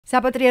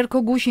საპატრიარქო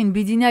გუშინ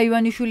ბიძინა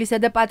ივანიშვილისა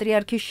და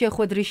პატრიარქის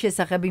შეხვედრის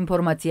შესახებ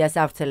ინფორმაციას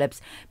ავრცელებს.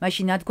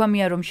 მაშინ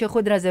ნათქვამია, რომ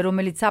შეხვედრაზე,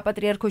 რომელიც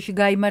საპატრიარქოში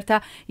გაიმართა,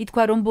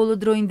 ითქვა, რომ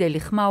ბოლოდროინდელი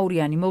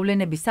ხმაურიანი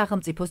მოვლენების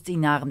სახელმწიფოს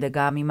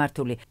წინააღმდეგაა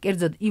მიმართული.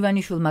 კერძოდ,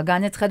 ივანიშვილმა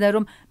განაცხადა,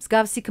 რომ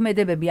მსგავსი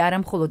ქმედებები არა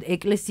მხოლოდ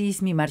ეკლესიის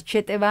მიმართ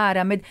შეტევა,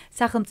 არამედ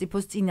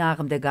სახელმწიფოს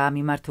წინააღმდეგაა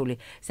მიმართული.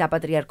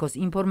 საპატრიარქოს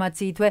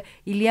ინფორმაციითვე,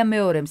 ილია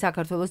მეორემ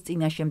საქართველოს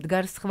წინაშე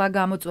მდგარ სხვა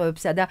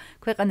გამოწვევებსა და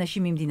ქვეყანაში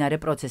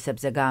მიმდინარე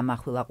პროცესებზე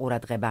გაამახვილა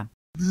ყურადღება.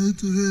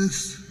 Დღეს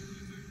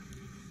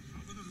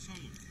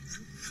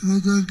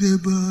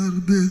გადაგება არ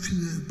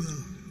მექნება,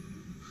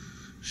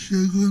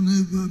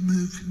 შეგონება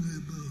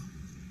მექნება.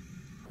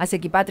 ასე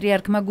კი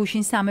პატრიარქმა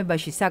გუშინ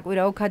სამებაში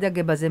საკვირაო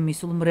ქადაგებაზე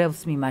მისულ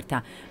მრევლს მიმართა.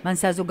 მან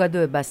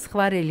საზოგადოებას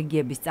სხვა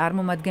რელიგიების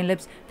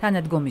წარმომადგენლებს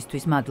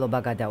თანადგომისთვის მადლობა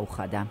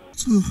გადაუხადა.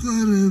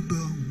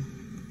 წუხარებამ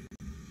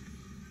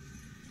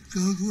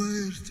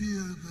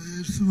გაგვაერთიანა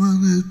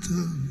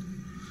ერთმანეთთან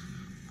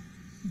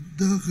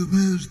და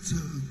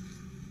ღმერთთან.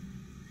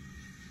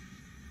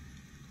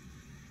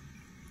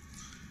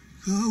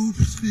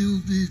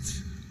 გაუფრთხილდით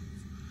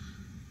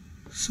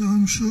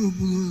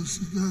სამშობლოს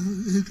და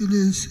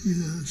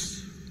ეკლესიას.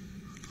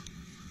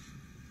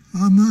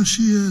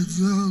 ამაშია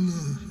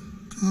ძალა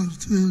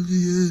ქართველი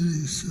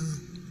ერისა.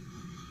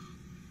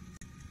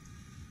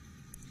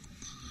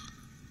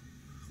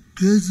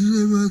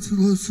 გეძლებათ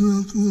ლოცვა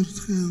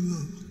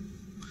კურთხევა,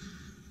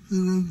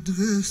 რომ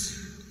დღეს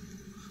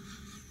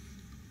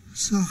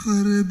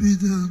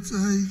სახარებიდან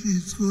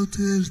წაიკითხოთ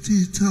ერთი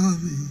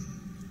თავი.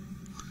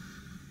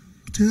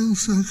 მთელ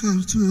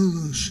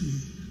საქართველოში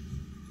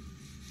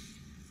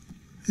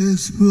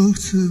ეს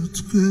მოგცემ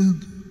თქვენ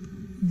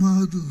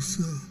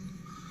მადლსა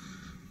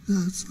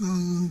და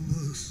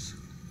წყალობას.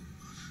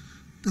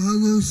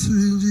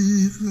 დალოცვილი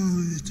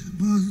იყავით,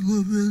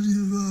 მადლობელი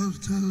ვარ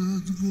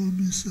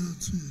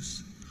თანადგომისათვის.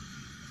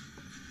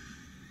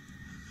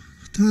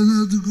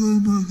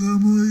 თანადგომა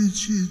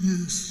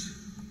გამოიჩინეს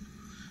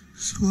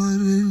სხვა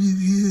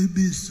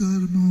რელიგიების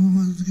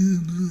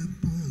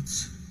წარმომადგენლებმაც.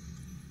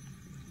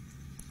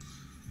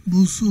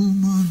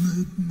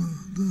 მუსულმანებმა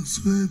და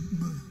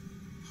სხვებმა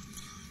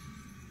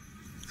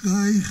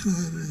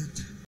გაიხარეთ